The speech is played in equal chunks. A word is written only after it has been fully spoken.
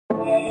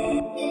They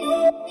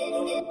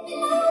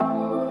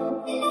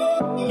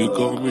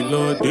call me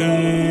Lvrd.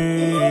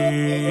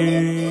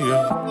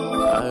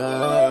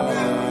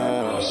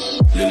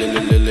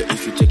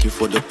 If you take it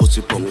for the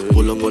pussy pump,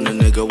 pull up on a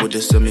nigga with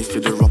the semi for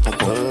the rapper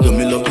pump. Yo,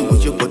 me love you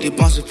with your body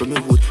bouncing from me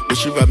wood. When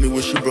she rap me,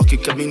 when she broke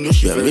it, can me know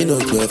she yeah, me don't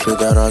care for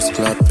that ass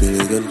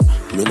clapping.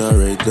 Me not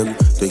rate them.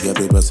 They get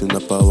me busting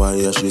up a one,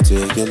 yeah, she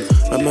taking.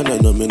 A man I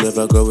know me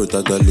never go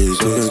without the league.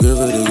 So they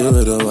give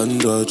it a one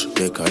dodge.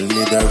 They call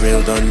me the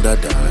real Don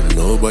Dada.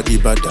 Nobody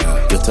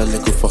bada. Get a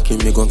little fucking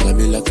me gon' climb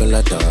me like a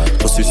ladder.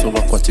 Pussy so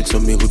aquatic, so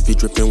me would be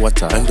dripping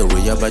water. And the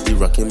way your body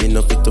rocking me,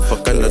 no fit to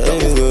fuck another.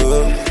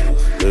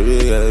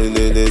 Baby girl,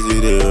 they see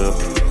the road.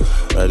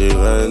 I did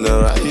find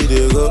out how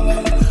they go.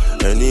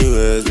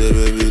 Anyways, the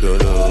baby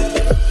don't know.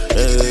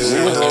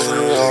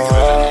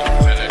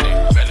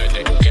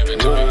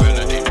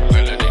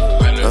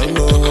 I'm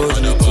gonna hold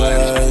you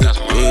tight.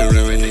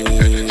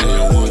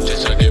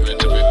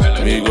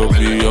 We gon'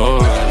 be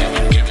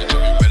alright.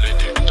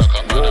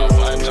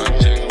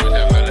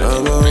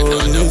 I'm gonna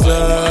hold you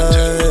tight.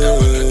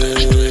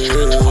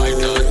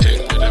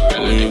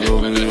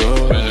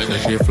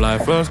 She fly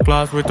first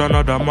class with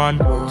another man.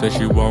 Say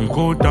she won't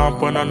go down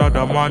on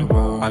another man.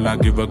 And I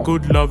give her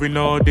good loving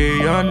all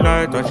day and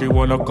night. And she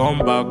wanna come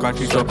back and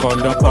she suck on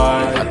the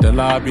pie. I tell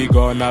her I be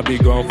gone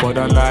for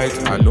the night.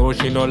 I know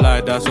she no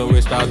like that, so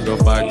we start the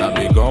fight. I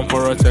be gone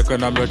for a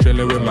second, I'm just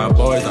chilling with my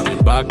boys. I'll be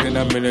back in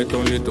a minute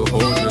only to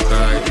hold you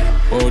tight.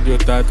 Hold you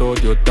tight,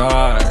 hold you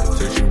tight.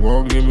 Say she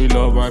won't give me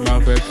love and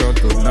affection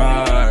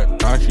tonight.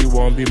 And she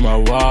won't be my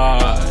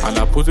wife. And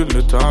I put in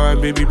the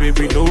time, baby,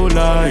 no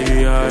lie.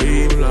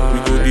 We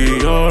go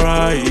be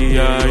alright.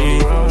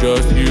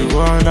 Just you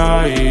and I.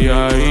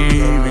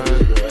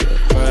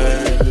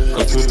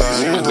 Cause tonight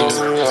we go be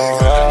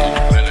alright.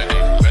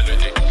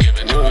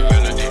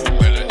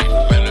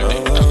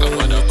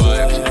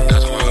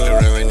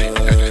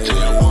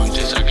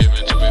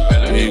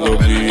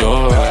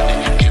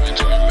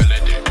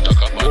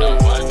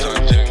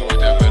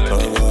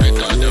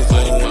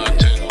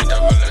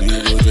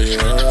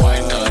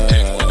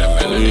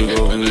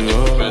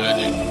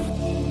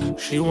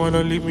 She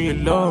wanna leave me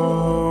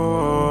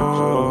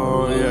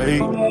alone, yeah. She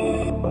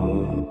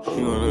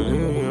wanna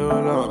leave me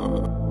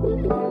alone.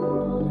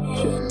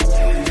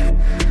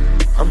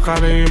 I'm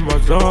kinda in my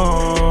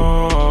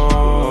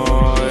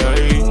zone,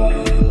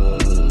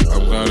 yeah.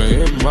 I'm kinda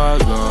in my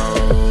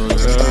zone, yeah.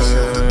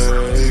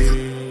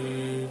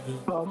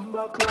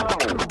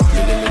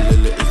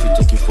 If you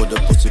take it for the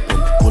pussy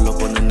pump, pull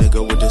up on a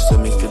nigga with the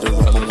semi for the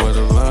rapper. All about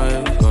the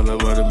vibe, all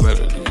about the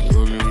melody.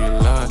 Only you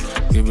lie,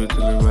 give it to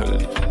the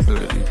melody.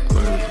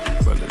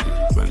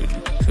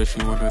 Say she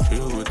wanna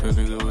chill with a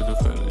nigga with a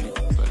felony.